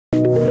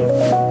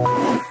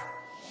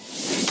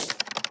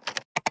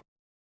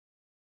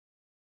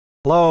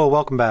Hello,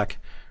 welcome back.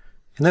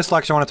 In this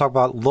lecture I want to talk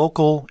about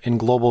local and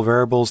global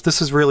variables.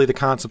 This is really the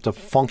concept of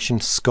function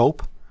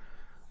scope,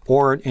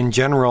 or in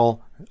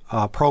general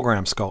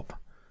program scope.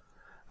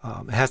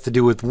 It has to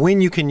do with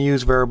when you can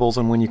use variables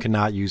and when you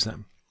cannot use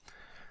them.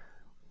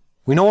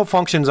 We know what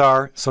functions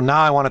are, so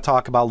now I want to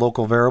talk about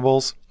local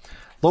variables.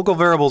 Local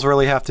variables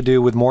really have to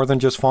do with more than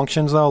just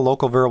functions though.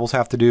 Local variables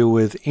have to do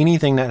with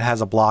anything that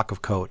has a block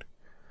of code.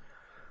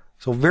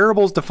 So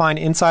variables defined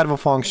inside of a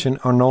function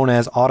are known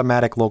as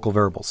automatic local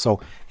variables.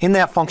 So in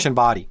that function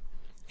body,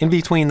 in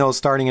between those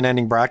starting and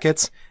ending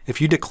brackets,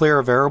 if you declare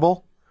a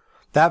variable,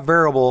 that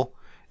variable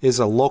is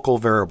a local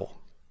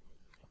variable.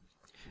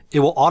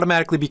 It will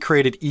automatically be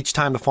created each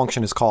time the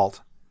function is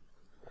called.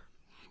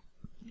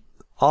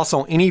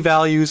 Also, any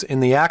values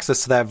in the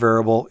access to that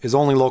variable is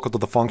only local to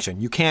the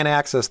function. You can't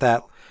access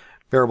that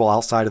variable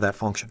outside of that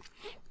function.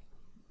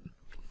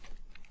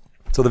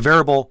 So the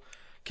variable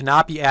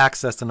cannot be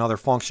accessed in other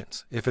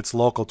functions if it's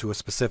local to a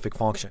specific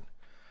function.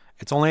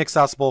 It's only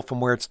accessible from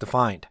where it's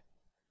defined.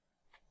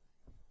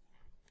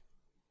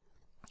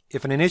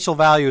 If an initial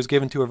value is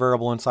given to a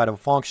variable inside of a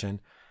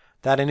function,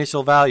 that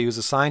initial value is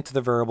assigned to the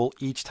variable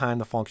each time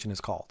the function is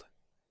called.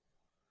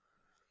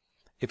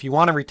 If you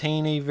want to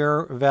retain a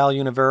value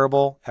in a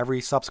variable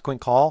every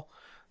subsequent call,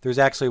 there's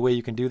actually a way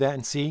you can do that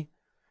in C.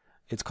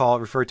 It's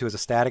referred to as a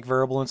static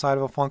variable inside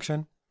of a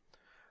function.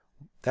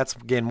 That's,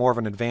 again, more of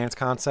an advanced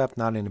concept,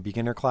 not in a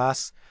beginner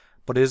class,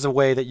 but it is a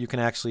way that you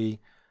can actually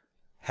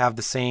have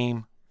the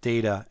same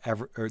data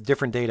or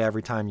different data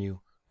every time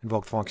you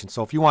invoke the function.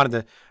 So if you wanted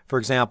to, for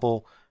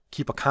example,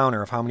 keep a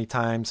counter of how many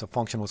times a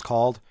function was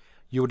called,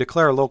 you would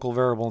declare a local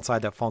variable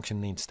inside that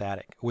function named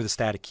static with a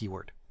static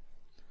keyword.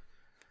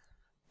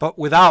 But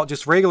without,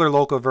 just regular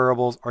local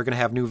variables are going to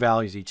have new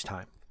values each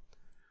time.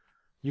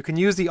 You can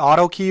use the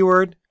auto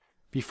keyword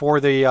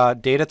before the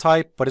data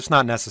type, but it's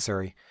not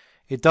necessary.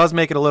 It does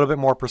make it a little bit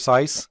more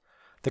precise.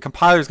 The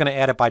compiler is going to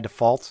add it by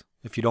default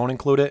if you don't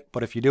include it,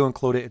 but if you do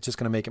include it, it's just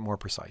going to make it more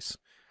precise.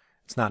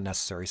 It's not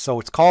necessary. So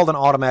it's called an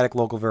automatic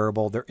local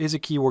variable. There is a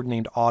keyword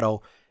named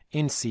auto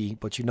in C,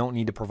 but you don't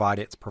need to provide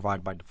it. It's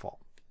provided by default.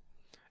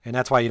 And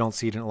that's why you don't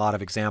see it in a lot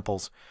of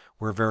examples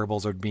where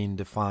variables are being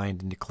defined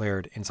and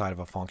declared inside of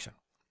a function.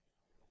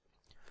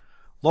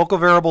 Local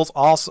variables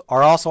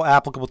are also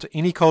applicable to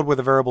any code where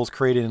the variable is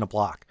created in a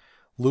block,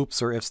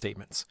 loops or if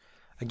statements.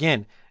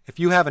 Again, if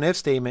you have an if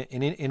statement,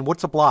 and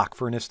what's a block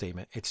for an if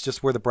statement? It's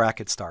just where the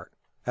brackets start.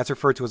 That's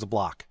referred to as a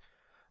block.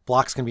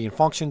 Blocks can be in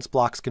functions,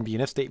 blocks can be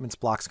in if statements,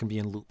 blocks can be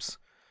in loops.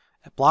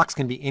 Blocks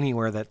can be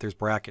anywhere that there's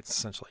brackets,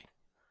 essentially.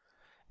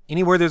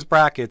 Anywhere there's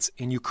brackets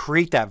and you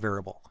create that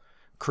variable.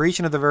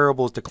 Creation of the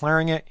variable is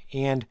declaring it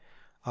and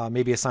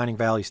maybe assigning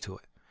values to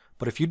it.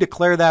 But if you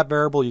declare that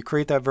variable, you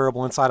create that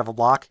variable inside of a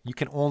block, you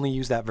can only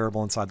use that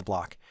variable inside the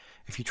block.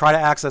 If you try to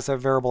access that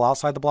variable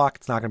outside the block,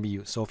 it's not going to be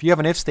used. So if you have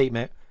an if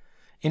statement,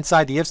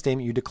 inside the if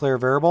statement you declare a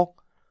variable,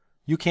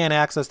 you can't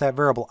access that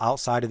variable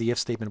outside of the if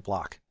statement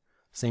block.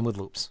 Same with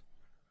loops.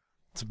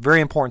 It's very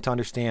important to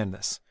understand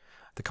this.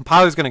 The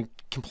compiler is going to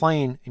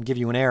complain and give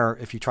you an error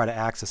if you try to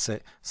access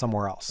it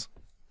somewhere else.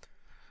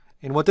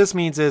 And what this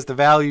means is the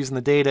values in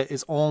the data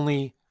is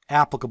only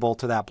applicable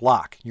to that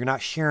block. You're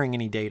not sharing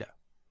any data.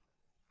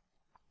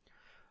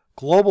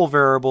 Global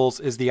variables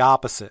is the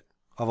opposite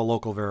of a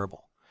local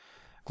variable.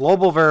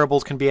 Global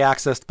variables can be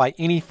accessed by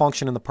any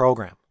function in the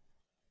program.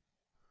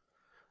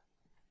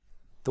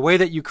 The way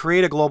that you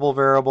create a global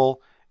variable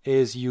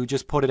is you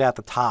just put it at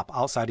the top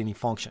outside any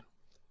function.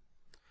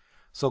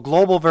 So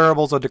global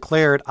variables are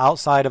declared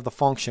outside of the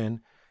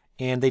function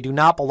and they do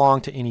not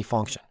belong to any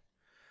function.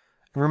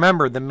 And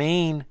remember, the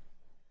main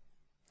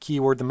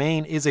keyword, the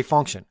main is a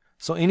function.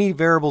 So any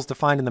variables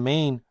defined in the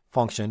main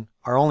function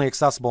are only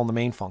accessible in the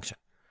main function.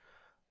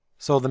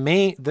 So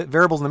the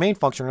variables in the main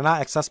function are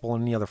not accessible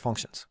in any other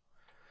functions.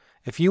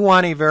 If you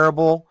want a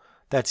variable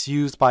that's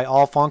used by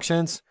all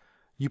functions,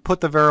 you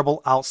put the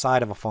variable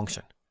outside of a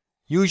function,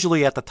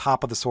 usually at the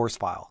top of the source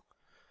file,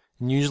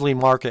 and usually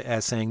mark it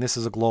as saying this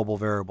is a global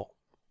variable.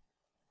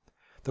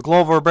 The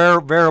global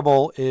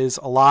variable is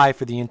alive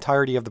for the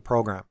entirety of the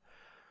program.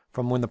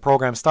 From when the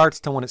program starts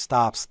to when it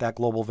stops, that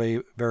global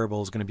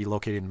variable is going to be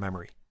located in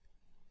memory.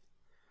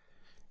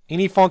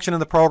 Any function in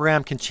the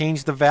program can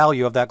change the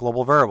value of that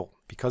global variable.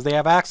 Because they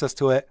have access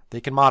to it, they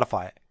can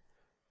modify it.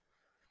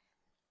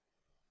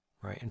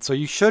 Right? And so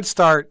you should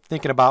start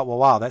thinking about, well,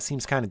 wow, that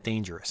seems kind of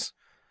dangerous.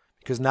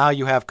 Because now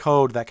you have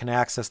code that can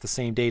access the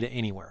same data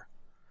anywhere.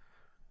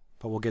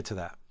 But we'll get to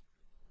that.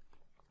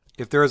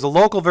 If there is a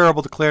local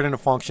variable declared in a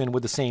function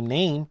with the same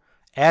name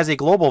as a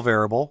global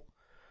variable,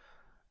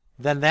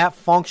 then that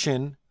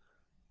function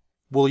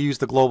will use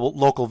the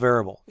local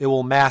variable. It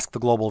will mask the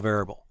global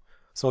variable.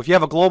 So if you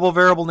have a global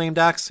variable named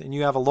x and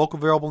you have a local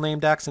variable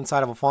named x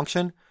inside of a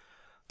function,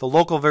 the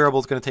local variable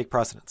is going to take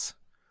precedence.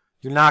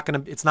 It's not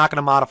going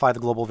to modify the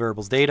global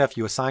variable's data. If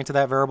you assign to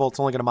that variable, it's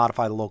only going to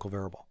modify the local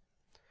variable.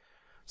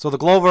 So the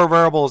global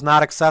variable is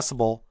not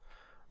accessible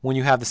when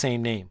you have the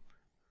same name.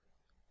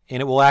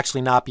 And it will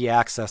actually not be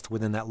accessed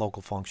within that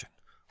local function.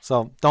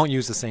 So don't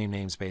use the same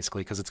names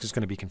basically because it's just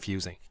going to be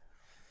confusing.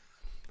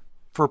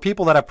 For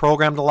people that have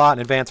programmed a lot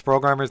and advanced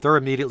programmers, they'll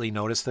immediately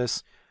notice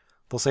this.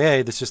 They'll say,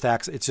 hey, this just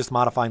acts, it's just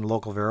modifying the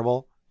local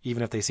variable,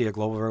 even if they see a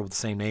global variable with the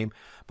same name.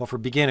 But for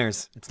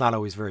beginners, it's not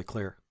always very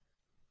clear.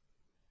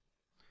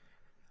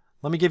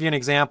 Let me give you an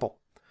example.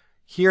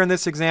 Here in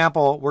this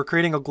example, we're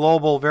creating a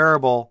global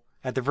variable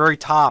at the very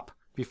top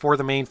before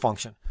the main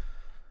function.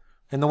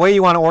 And the way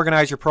you want to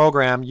organize your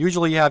program,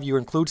 usually you have your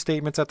include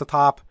statements at the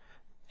top,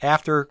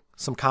 after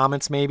some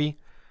comments maybe,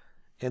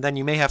 and then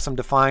you may have some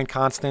defined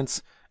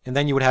constants, and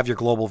then you would have your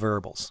global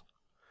variables.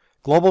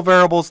 Global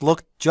variables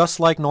look just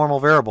like normal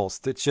variables.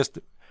 It's just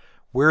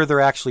where they're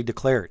actually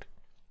declared.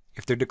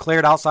 If they're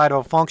declared outside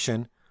of a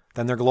function,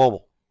 then they're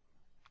global.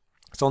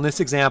 So in this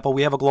example,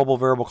 we have a global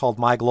variable called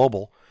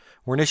myGlobal.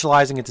 We're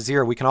initializing it to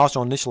 0. We can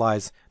also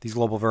initialize these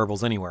global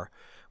variables anywhere.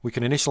 We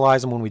can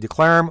initialize them when we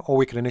declare them, or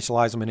we can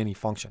initialize them in any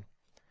function.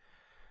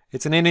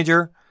 It's an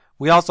integer.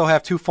 We also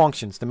have two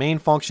functions, the main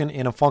function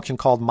and a function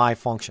called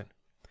myFunction.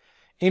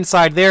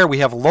 Inside there, we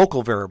have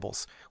local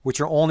variables,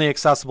 which are only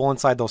accessible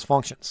inside those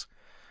functions.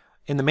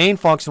 In the main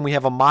function, we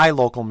have a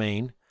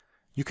myLocalMain.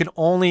 You can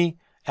only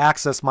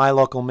access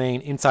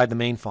myLocalMain inside the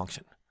main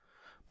function.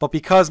 But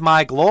because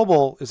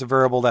myGlobal is a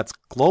variable that's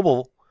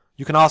global,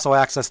 you can also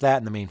access that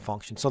in the main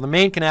function. So the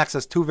main can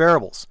access two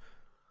variables,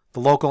 the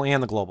local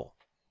and the global.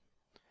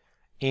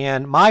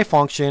 And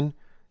myFunction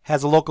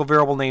has a local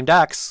variable named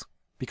x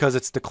because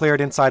it's declared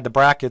inside the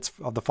brackets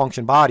of the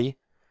function body.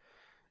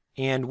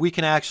 And we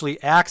can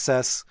actually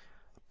access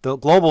the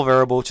global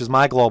variable, which is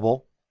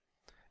myGlobal.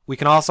 We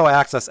can also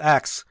access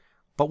x,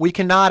 but we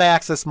cannot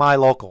access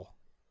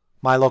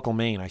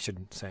myLocalMain, I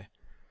should say.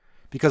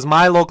 Because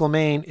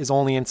myLocalMain is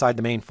only inside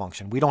the main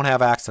function. We don't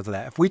have access to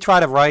that. If we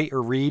try to write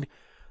or read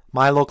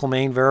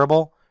myLocalMain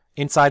variable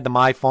inside the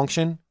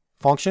myFunction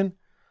function,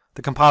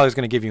 the compiler is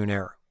going to give you an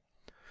error.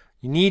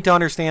 You need to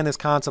understand this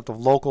concept of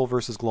local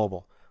versus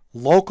global.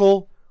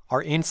 Local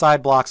are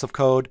inside blocks of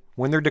code.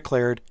 When they're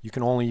declared, you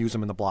can only use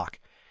them in the block.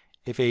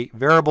 If a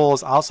variable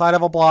is outside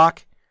of a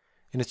block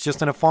and it's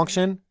just in a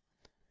function,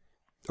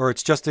 or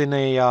it's just in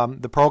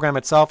the program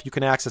itself, you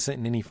can access it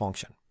in any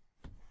function.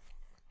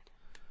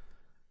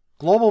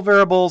 Global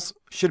variables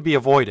should be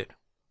avoided.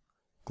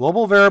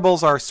 Global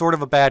variables are sort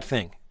of a bad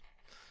thing.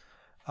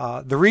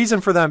 The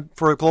reason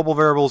for global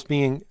variables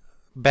being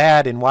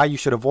bad and why you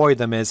should avoid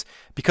them is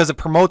because it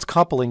promotes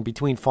coupling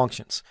between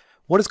functions.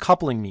 What does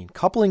coupling mean?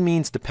 Coupling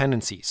means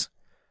dependencies.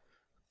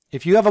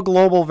 If you have a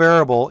global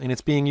variable and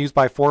it's being used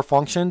by 4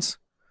 functions,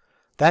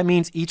 that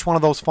means each one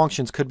of those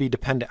functions could be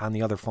dependent on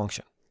the other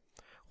function.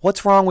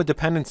 What's wrong with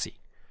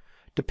dependency?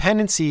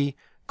 Dependency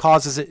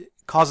causes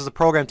a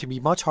program to be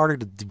much harder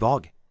to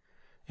debug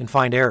and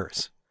find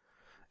errors.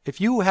 If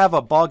you have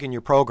a bug in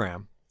your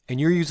program and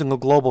you're using a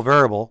global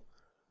variable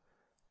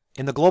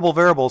and the global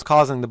variable is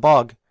causing the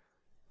bug,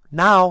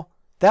 now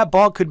that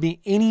bug could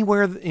be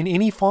anywhere in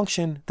any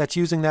function that's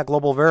using that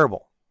global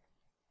variable.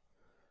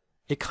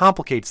 It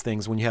complicates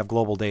things when you have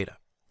global data.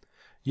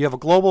 You have a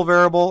global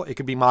variable, it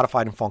could be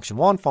modified in function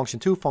 1, function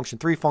 2, function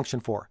 3, function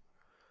 4.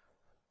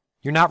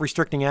 You're not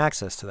restricting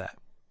access to that.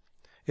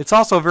 It's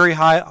also very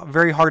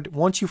hard,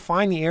 once you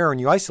find the error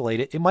and you isolate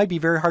it, it might be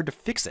very hard to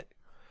fix it.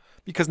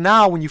 Because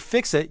now when you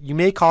fix it, you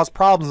may cause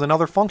problems in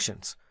other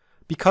functions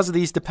because of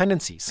these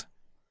dependencies.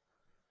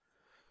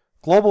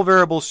 Global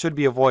variables should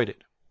be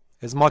avoided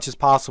as much as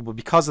possible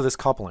because of this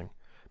coupling,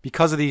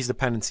 because of these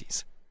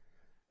dependencies.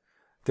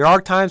 There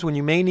are times when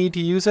you may need to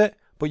use it,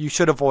 but you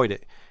should avoid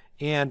it.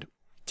 And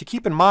to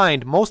keep in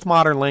mind, most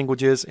modern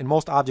languages and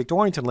most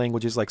object-oriented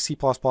languages like C++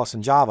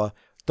 and Java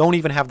don't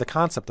even have the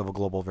concept of a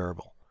global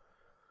variable.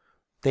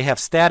 They have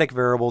static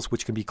variables,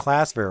 which can be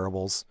class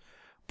variables,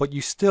 but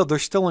they're still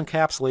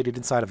encapsulated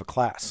inside of a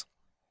class.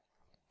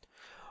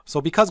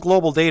 So because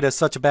global data is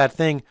such a bad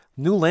thing,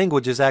 new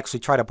languages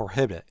actually try to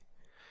prohibit it.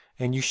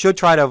 And you should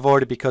try to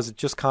avoid it because it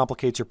just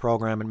complicates your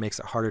program and makes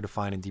it harder to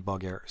find and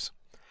debug errors.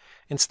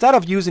 Instead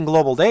of using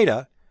global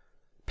data,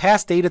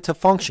 pass data to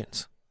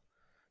functions.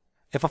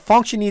 If a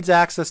function needs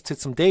access to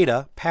some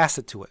data, pass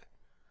it to it.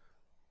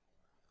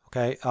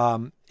 Okay.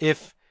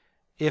 If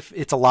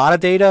it's a lot of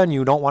data and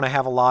you don't want to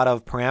have a lot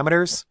of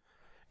parameters,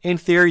 in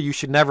theory you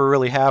should never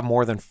really have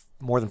more than 5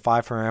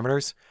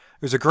 parameters.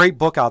 There's a great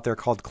book out there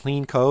called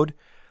Clean Code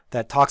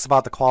that talks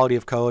about the quality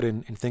of code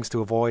and things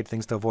to avoid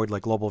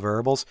like global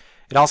variables.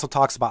 It also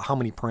talks about how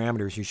many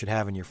parameters you should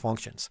have in your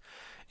functions.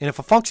 And if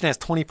a function has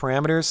 20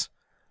 parameters,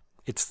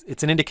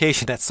 it's an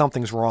indication that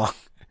something's wrong.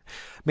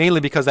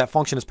 Mainly because that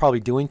function is probably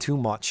doing too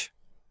much.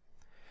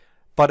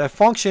 But a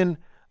function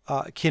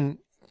can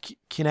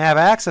have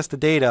access to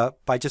data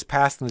by just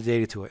passing the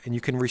data to it, and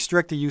you can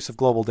restrict the use of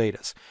global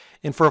data.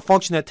 And for a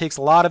function that takes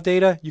a lot of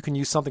data, you can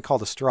use something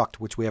called a struct,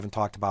 which we haven't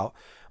talked about,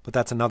 but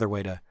that's another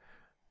way to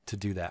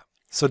do that.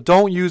 So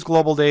don't use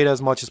global data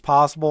as much as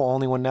possible,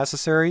 only when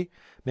necessary.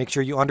 Make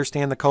sure you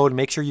understand the code,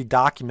 make sure you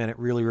document it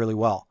really, really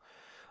well.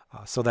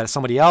 So that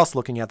somebody else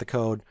looking at the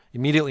code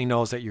immediately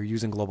knows that you're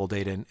using global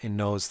data and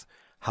knows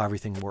how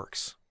everything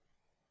works.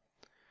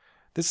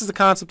 This is the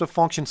concept of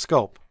function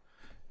scope.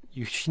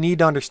 You need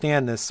to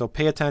understand this, so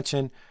pay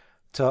attention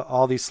to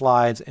all these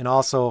slides and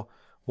also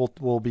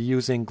We'll be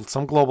using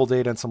some global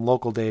data and some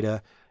local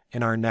data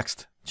in our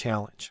next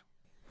challenge.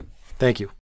 Thank you.